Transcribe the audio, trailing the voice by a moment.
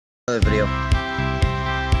Another video.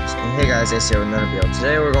 Hey guys, it's here with another video.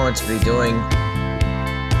 Today we're going to be doing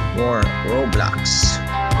more Roblox.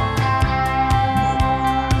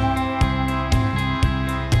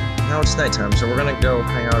 Now it's nighttime, so we're gonna go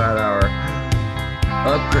hang out at our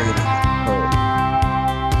upgraded home.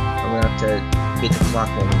 I'm gonna have to beat the clock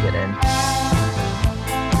when we get in.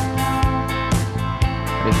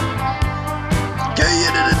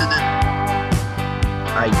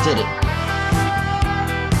 I did it.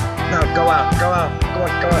 No, go out, go out, go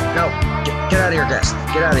out, go out. No, get out of here, guys.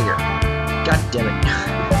 Get out of here. God damn it.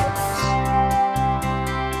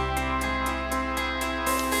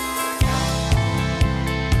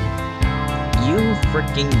 You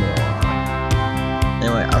freaking moron.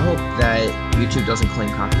 Anyway, I hope that YouTube doesn't claim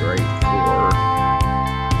copyright for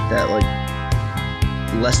that, like,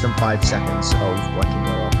 less than 5 seconds of blinking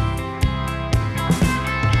yellow.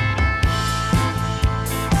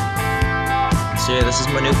 So yeah, this is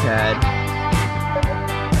my new pad.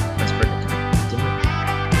 That's freaking damn it.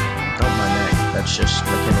 Don't mind that. That's just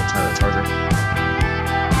my Kindle charger.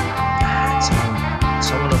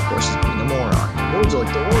 Someone of course is being a moron. What would you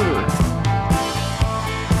like to order?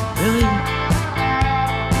 Really?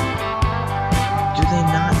 Do they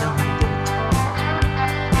not know how to do it?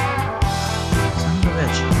 Son of a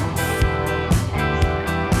bitch.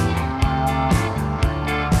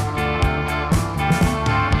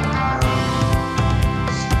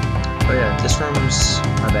 Oh yeah, this room's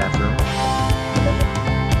my bathroom.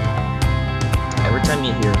 Every time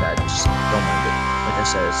you hear that, just don't mind it. Like I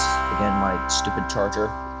said, it's, again, my stupid charger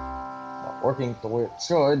not working the way it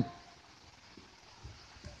should.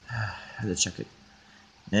 I had to check it.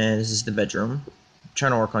 And this is the bedroom. I'm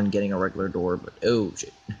trying to work on getting a regular door, but oh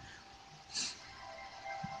shit.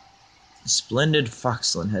 Splendid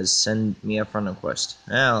Foxlin has sent me a friend request.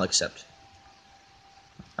 I'll accept.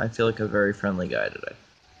 I feel like a very friendly guy today.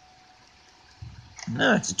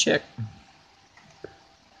 No, it's a chick.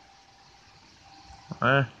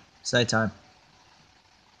 It's nighttime.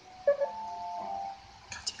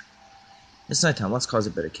 God damn. It's nighttime. Let's cause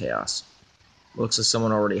a bit of chaos. Looks like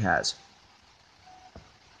someone already has.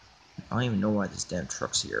 I don't even know why this damn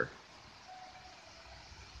truck's here.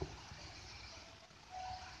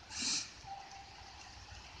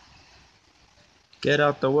 Get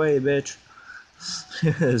out the way, bitch.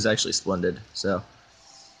 It was actually splendid, so.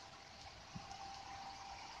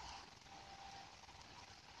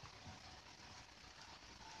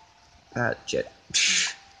 Jet.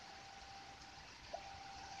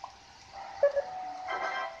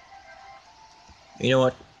 You know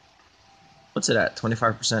what? What's it at?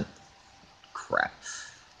 25%? Crap.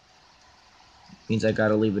 Means I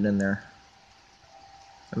gotta leave it in there.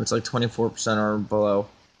 If it's like 24% or below.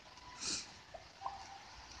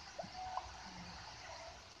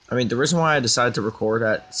 I mean, the reason why I decided to record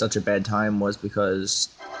at such a bad time was because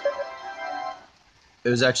it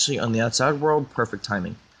was actually on the outside world, perfect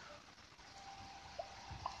timing.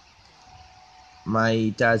 My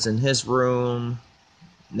dad's in his room,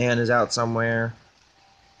 Nan is out somewhere,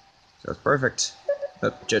 so it's perfect.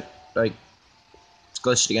 But like, it's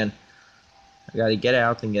glitched again. I gotta get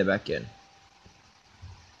out, then get back in.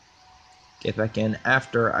 Get back in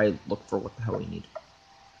after I look for what the hell we need.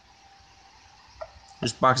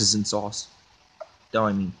 There's boxes and sauce. No,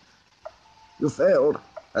 I mean, you failed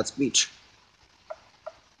that speech.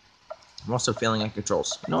 I'm also failing at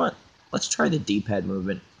controls. You know what? Let's try the D-pad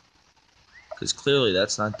movement. Because clearly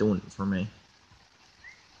that's not doing it for me.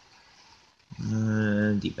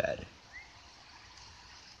 D-pad.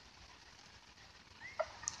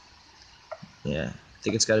 Yeah, I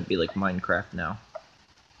think it's got to be like Minecraft now.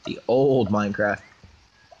 The old Minecraft.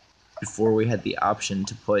 Before we had the option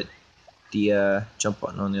to put the jump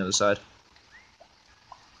button on the other side.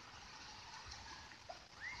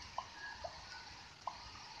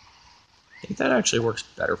 I think that actually works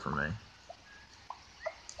better for me.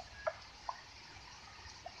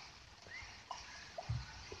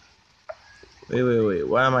 Wait,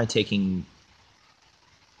 why am I taking...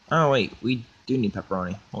 Oh wait, we do need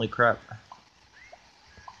pepperoni. Holy crap.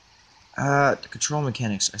 The control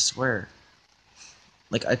mechanics, I swear.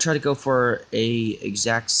 Like, I try to go for a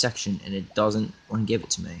exact section and it doesn't want to give it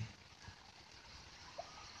to me.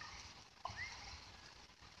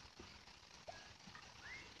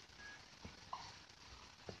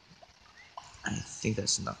 I think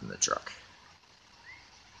that's enough in the truck.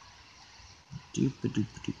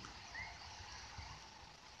 Doop-a-doop-a-doop.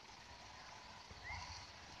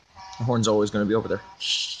 The horn's always going to be over there.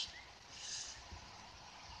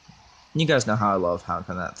 You guys know how I love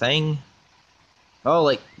honking that thing. Oh,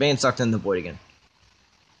 like, being sucked in the void again.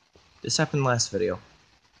 This happened last video.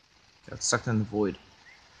 Got sucked in the void.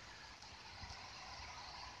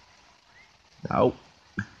 No.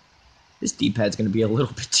 This D-pad's gonna be a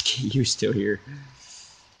little bit to get used to here.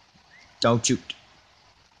 Don't you...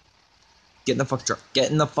 Get in the fucking truck.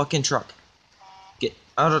 Get in the fucking truck. Get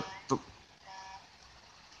out of the...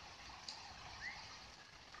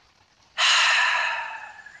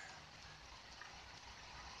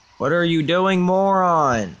 What are you doing,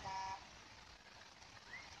 moron?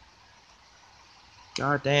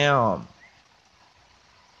 God damn.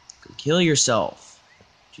 Kill yourself.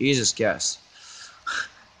 Jesus, guess.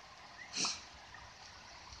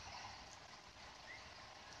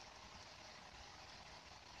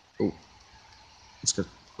 Oh, let's go.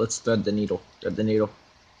 Let's thread the needle. Thread the needle.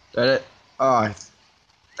 Thread it. Oh, I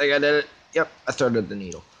think I did it. Yep, I threaded the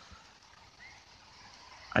needle.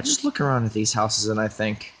 I just look around at these houses and I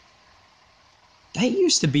think, that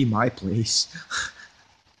used to be my place.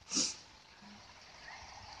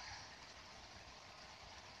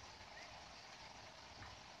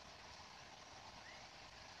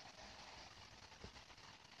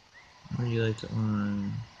 What do you like to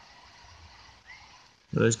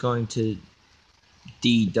I was going to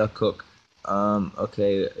D duck cook.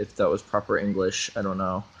 Okay, if that was proper English, I don't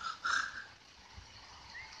know.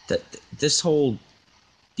 This whole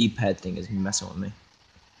D-pad thing is messing with me.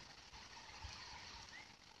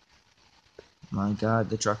 My god,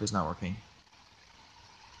 the truck is not working.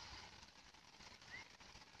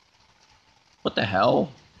 What the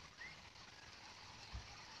hell?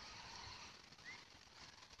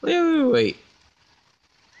 Wait.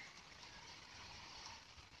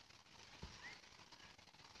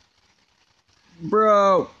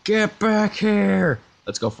 Bro, get back here!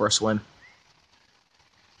 Let's go for a swim.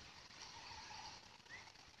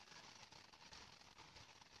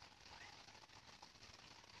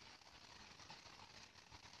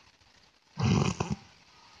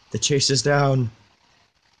 The chase is down.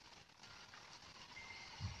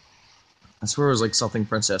 I swear it was like something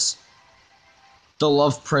princess. The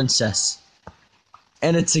love princess.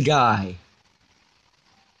 And it's a guy.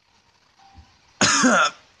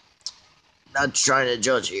 Not trying to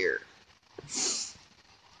judge here.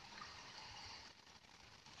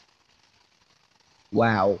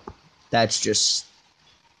 Wow. That's just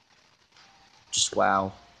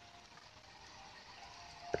wow.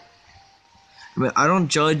 I mean, I don't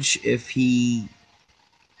judge if he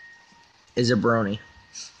is a brony.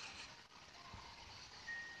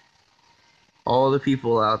 All the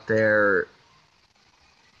people out there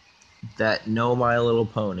that know My Little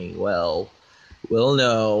Pony well will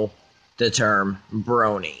know the term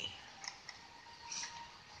brony.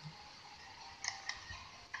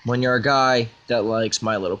 When you're a guy that likes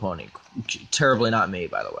My Little Pony. Terribly not me,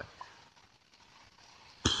 by the way.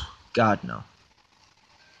 God, no.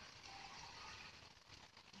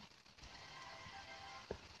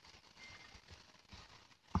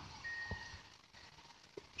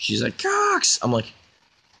 She's like, Cox! I'm like,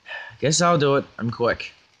 guess I'll do it. I'm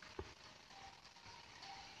quick.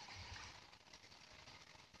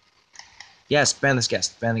 Yes, ban this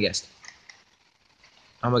guest. Ban the guest.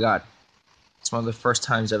 Oh my god. It's one of the first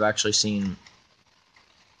times I've actually seen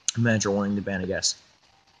a manager wanting to ban a guest.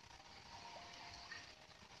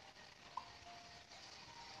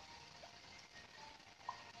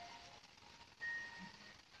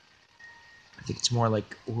 I think it's more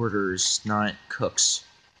like orders, not cooks.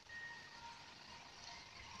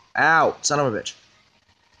 Ow! Son of a bitch.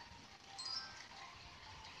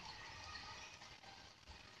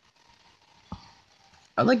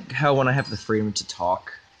 I like how when I have the freedom to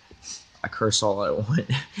talk, I curse all I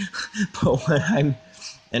want. But when I'm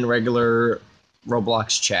in regular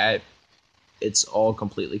Roblox chat, it's all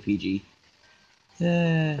completely PG.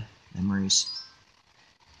 Memories.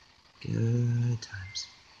 Good times.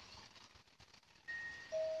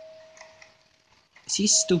 Is he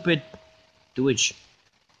stupid? Dewage.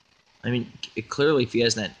 I mean, clearly if he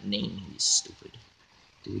has that name, he's stupid.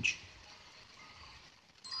 Dewage.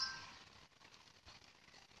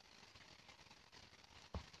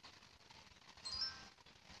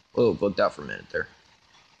 Oh, bugged out for a minute there.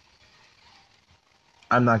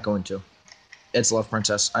 I'm not going to. It's Love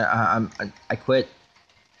Princess. I quit.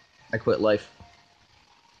 I quit life.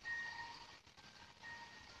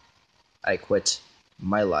 I quit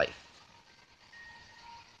my life.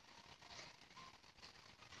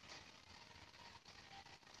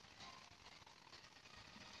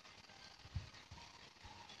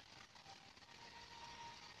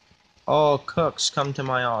 All cooks come to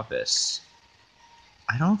my office.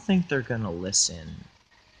 I don't think they're gonna listen.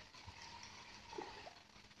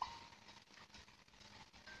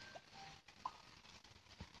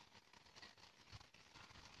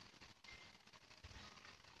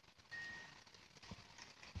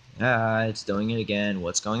 Ah, it's doing it again.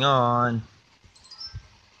 What's going on?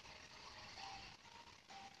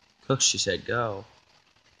 Cook, she said, go.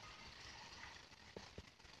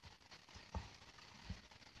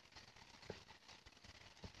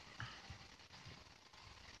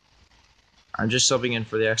 I'm just subbing in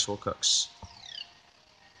for the actual cooks.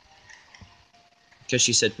 Because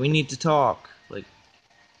she said, we need to talk. Like,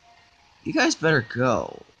 you guys better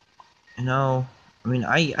go. You know? I mean,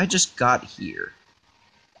 I just got here.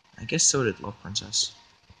 I guess so did Love Princess.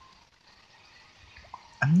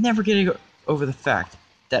 I'm never getting over the fact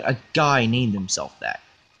that a guy named himself that.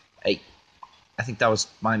 I think that was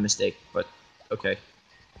my mistake, but okay.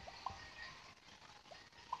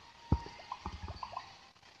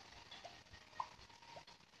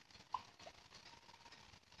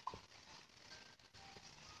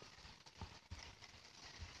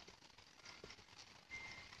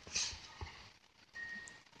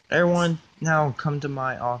 Everyone, now come to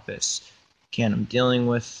my office. Again, I'm dealing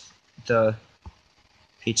with the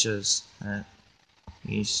pizzas that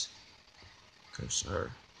these cooks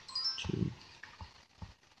are too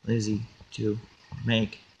lazy to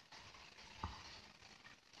make.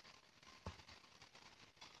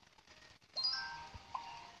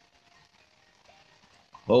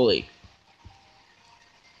 Holy.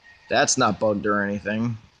 That's not bugged or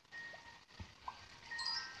anything.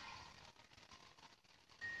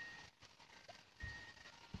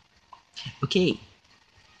 Okay.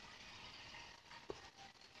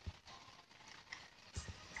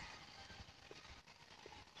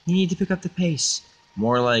 You need to pick up the pace.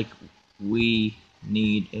 More like we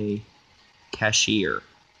need a cashier.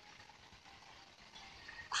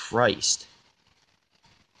 Christ.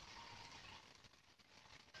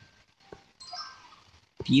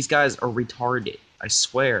 These guys are retarded. I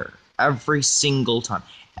swear. Every single time.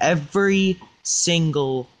 Every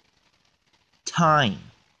single time.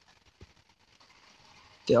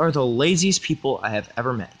 They are the laziest people I have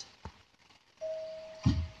ever met.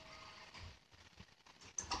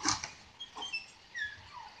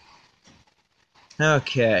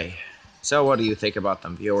 Okay. So what do you think about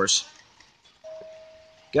them, viewers?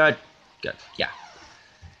 Good. Good. Yeah.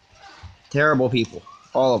 Terrible people.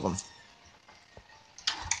 All of them.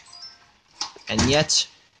 And yet,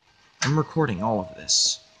 I'm recording all of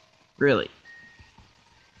this. Really.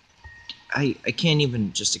 I can't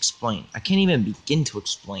even just explain. I can't even begin to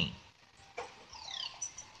explain.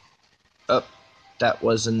 Oh, that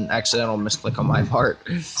was an accidental misclick on my part.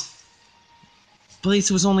 But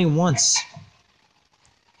it was only once.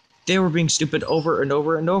 They were being stupid over and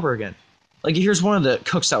over and over again. Like, here's one of the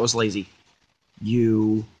cooks that was lazy.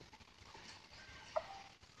 You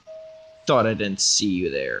thought I didn't see you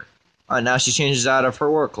there. Now she changes out of her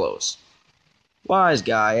work clothes. Wise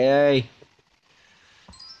guy, eh?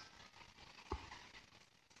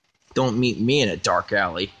 Don't meet me in a dark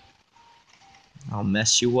alley. I'll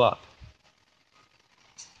mess you up.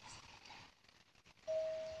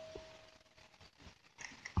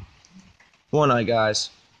 One eye, guys.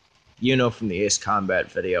 You know from the Ace Combat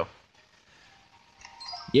video.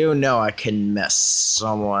 You know I can mess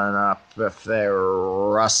someone up if they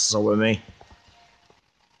wrestle with me.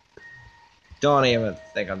 Don't even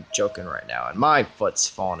think I'm joking right now, and my foot's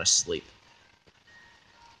falling asleep.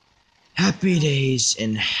 Happy days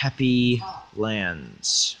in happy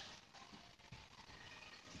lands.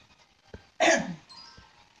 Ow.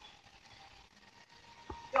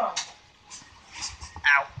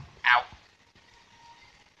 Ow.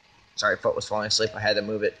 Sorry, foot was falling asleep. I had to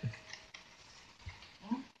move it.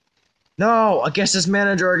 No, I guess it's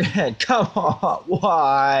manager again. Come on,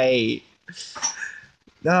 why?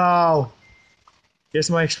 No.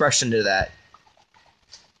 Here's my expression to that.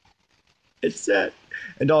 It's sad.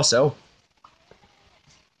 And also...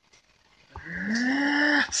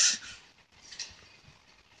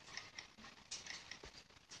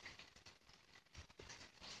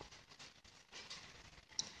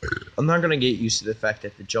 I'm not gonna get used to the fact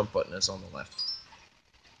that the jump button is on the left.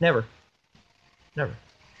 Never. Never.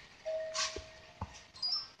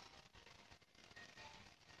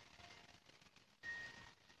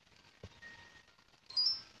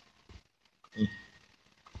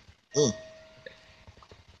 Okay.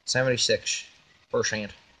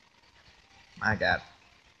 76%. My God.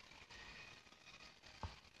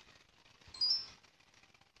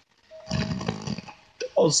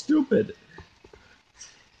 Oh, stupid.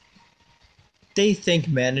 They think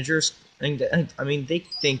managers, I mean, they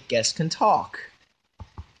think guests can talk.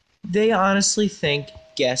 They honestly think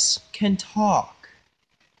guests can talk.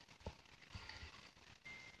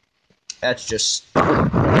 That's just...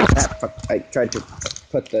 I tried to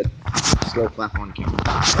put the slow clap on camera.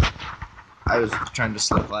 I was trying to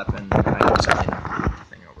slip clap and I accidentally knocked the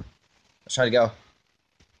thing over. Let's try to go.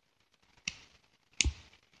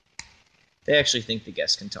 They actually think the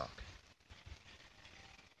guests can talk.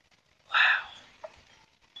 Wow.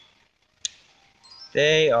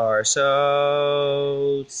 They are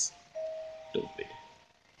so stupid.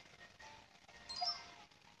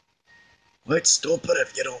 What's stupid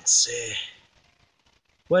if you don't say?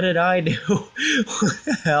 What did I do? What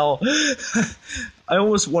the hell? I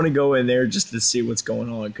almost want to go in there just to see what's going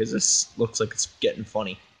on, because this looks like it's getting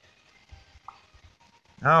funny.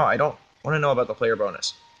 No, I don't want to know about the player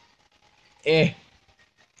bonus. Inch.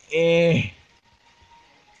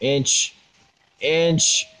 Inch. Hey,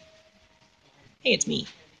 it's me.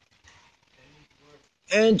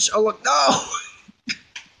 Inch. Oh, look. No!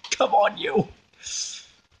 Come on, you.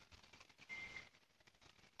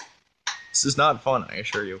 This is not fun, I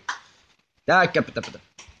assure you. Now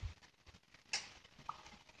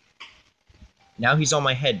he's on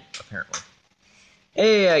my head, apparently.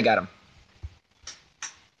 Hey, I got him.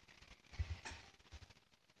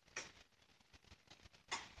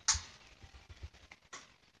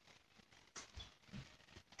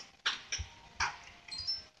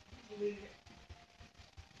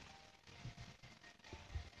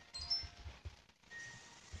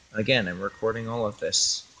 Again, I'm recording all of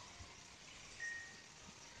this.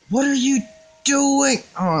 What are you doing?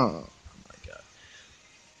 Oh my god.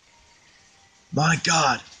 My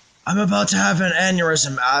god. I'm about to have an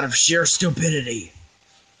aneurysm out of sheer stupidity.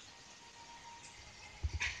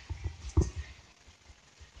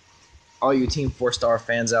 All you Team 4-Star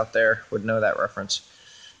fans out there would know that reference.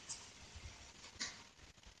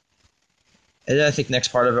 And then I think next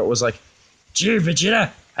part of it was like, gee,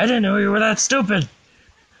 Vegeta, I didn't know you were that stupid.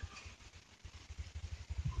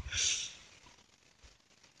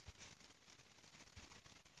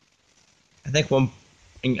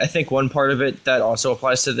 I think one part of it that also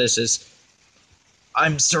applies to this is,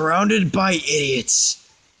 I'm surrounded by idiots.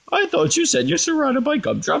 I thought you said you're surrounded by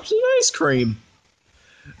gumdrops and ice cream.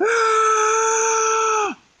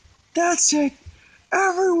 Ah, that's it.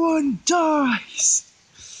 Everyone dies.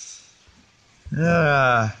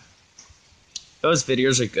 Those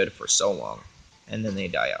videos are good for so long, and then they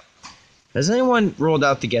die out. Has anyone rolled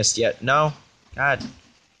out the guest yet? No? God.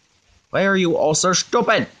 Why are you all so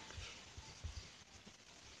stupid?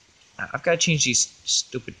 I've got to change these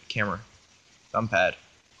stupid camera. Thumb pad.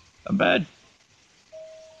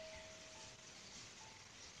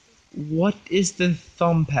 What is the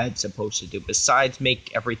thumb pad supposed to do besides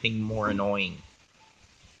make everything more annoying?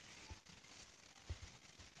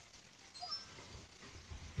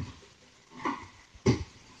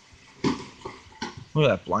 Look at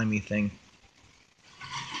that blimey thing.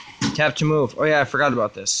 Tap to move. Oh yeah, I forgot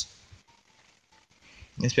about this.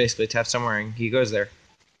 It's basically tap somewhere and he goes there.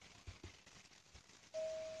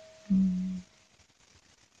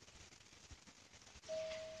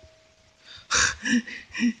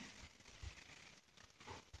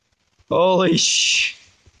 Holy sh!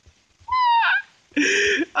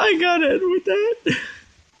 I got it with that.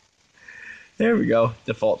 There we go.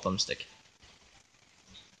 Default thumbstick.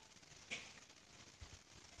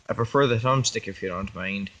 I prefer the thumbstick if you don't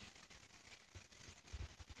mind.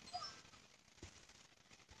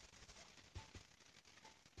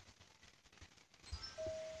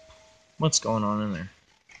 What's going on in there?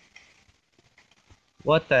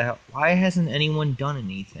 What the hell? Why hasn't anyone done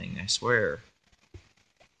anything? I swear.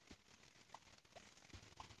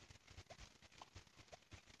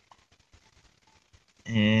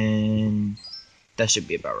 And that should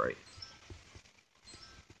be about right.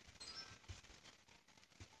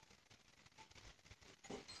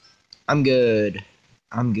 I'm good.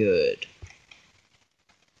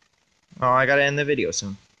 Oh, I gotta end the video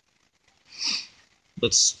soon.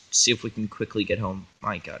 Let's see if we can quickly get home.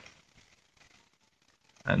 My god.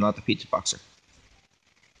 I'm not the pizza boxer.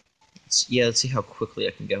 Let's see how quickly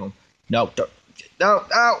I can get home. No, don't. No,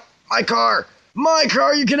 my car! My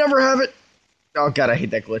car, you can never have it! Oh god, I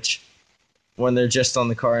hate that glitch. When they're just on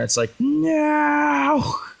the car and it's like,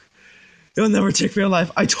 no! You'll never take me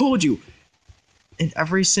alive. I told you! In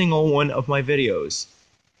every single one of my videos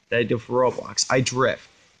that I do for Roblox, I drift.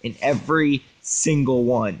 In every single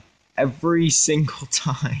one. Every single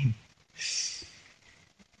time.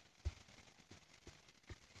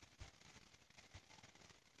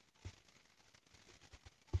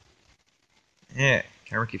 Yeah,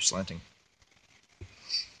 camera keeps slanting.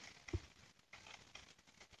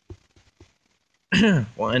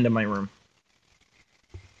 We'll end in my room.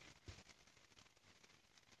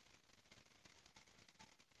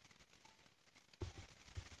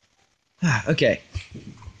 Okay.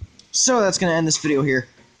 So that's gonna end this video here.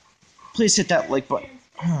 please hit that like button.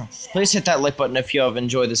 Please hit that like button if you have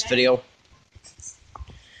enjoyed this video.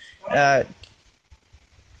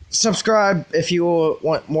 Subscribe if you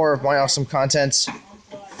want more of my awesome content.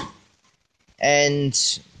 And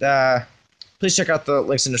please check out the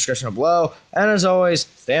links in the description below. And as always,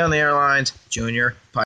 stay on the airlines, Junior.